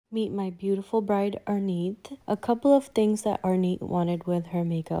Meet my beautiful bride Arnette. A couple of things that Arnette wanted with her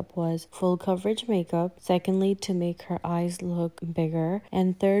makeup was full coverage makeup, secondly to make her eyes look bigger,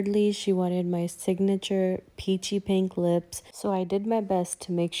 and thirdly she wanted my signature peachy pink lips, so I did my best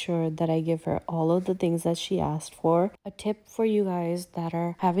to make sure that I give her all of the things that she asked for. A tip for you guys that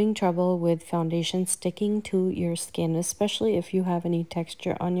are having trouble with foundation sticking to your skin, especially if you have any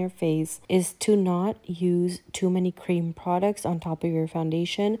texture on your face, is to not use too many cream products on top of your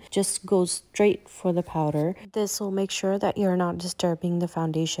foundation. Just go straight for the powder. This will make sure that you're not disturbing the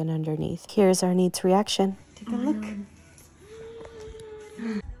foundation underneath. Here's Arnette's reaction. Take a look.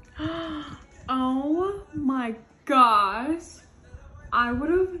 Oh my gosh. I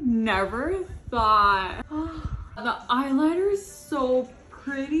would have never thought. The eyeliner is so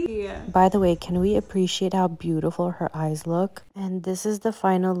pretty. By the way, can we appreciate how beautiful her eyes look? And this is the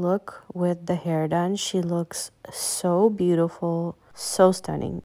final look with the hair done. She looks so beautiful, so stunning.